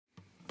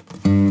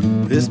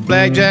This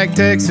Blackjack,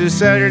 Texas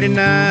Saturday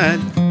night,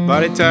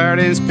 body tired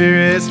and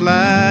spirits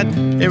light.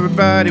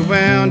 Everybody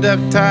wound up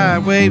tight,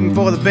 waiting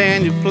for the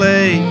band to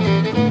play.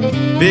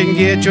 Big and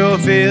get your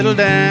fiddle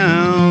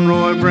down,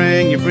 Roy,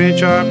 bring your French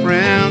harp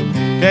round.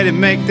 Let it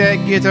make that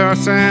guitar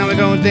sound, we're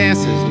gonna dance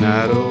this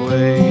night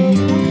away.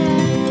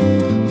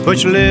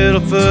 Put your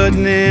little foot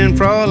in,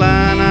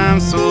 Fraulein,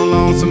 I'm so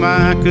lonesome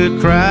I could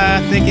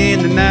cry,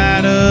 thinking the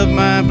night of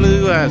my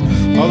blue eyes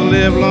all the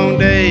live long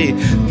day.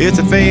 It's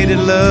a faded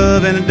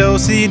love and a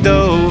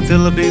do-si-do,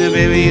 Filipina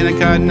baby and a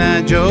Cotton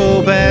Eye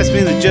Joe. Pass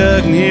me the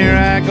jug and here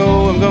I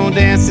go, I'm gonna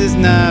dance this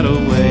night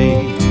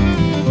away.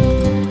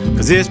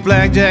 'Cause it's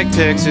Blackjack,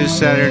 Texas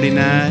Saturday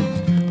night,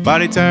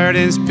 body tired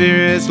and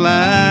spirits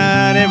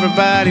light.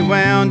 Everybody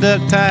wound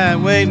up tight,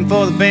 waiting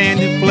for the band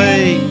to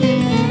play.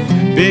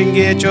 Big and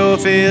get your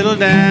fiddle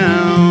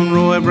down,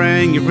 Roy,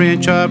 bring your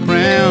French harp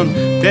round.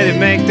 Let it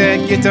make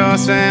that guitar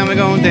sound, we're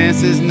gonna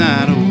dance this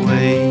night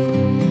away.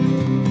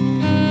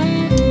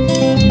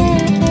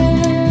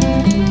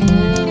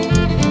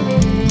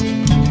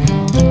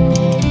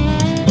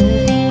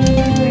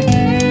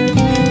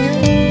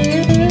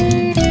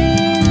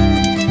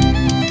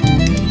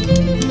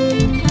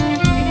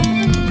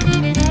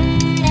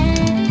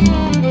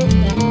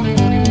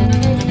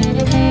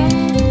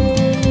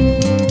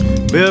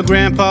 Well,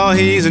 Grandpa,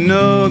 he's a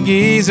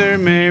no-geezer,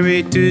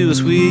 married to a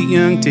sweet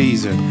young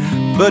teaser,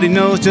 but he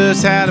knows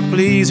just how to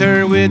please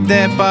her with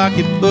that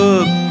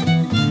pocketbook.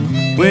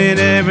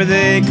 Whenever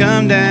they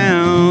come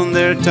down,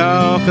 they're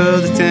talk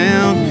of the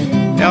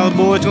town. All the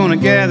boys gonna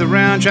gather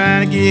round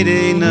trying to get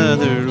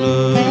another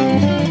look.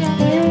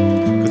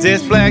 'Cause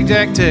it's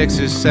Blackjack,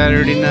 Texas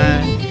Saturday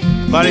night,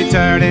 body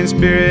tired and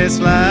spirits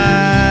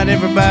light.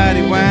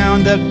 Everybody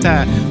wound up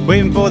tight,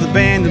 waiting for the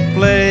band to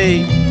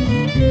play.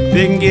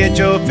 Big and get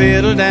your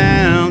fiddle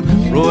down,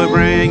 Roy,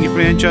 bring your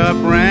French harp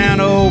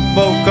round. Old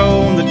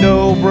Boko on the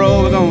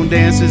dobro, we're gonna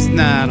dance this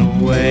night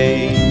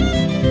away.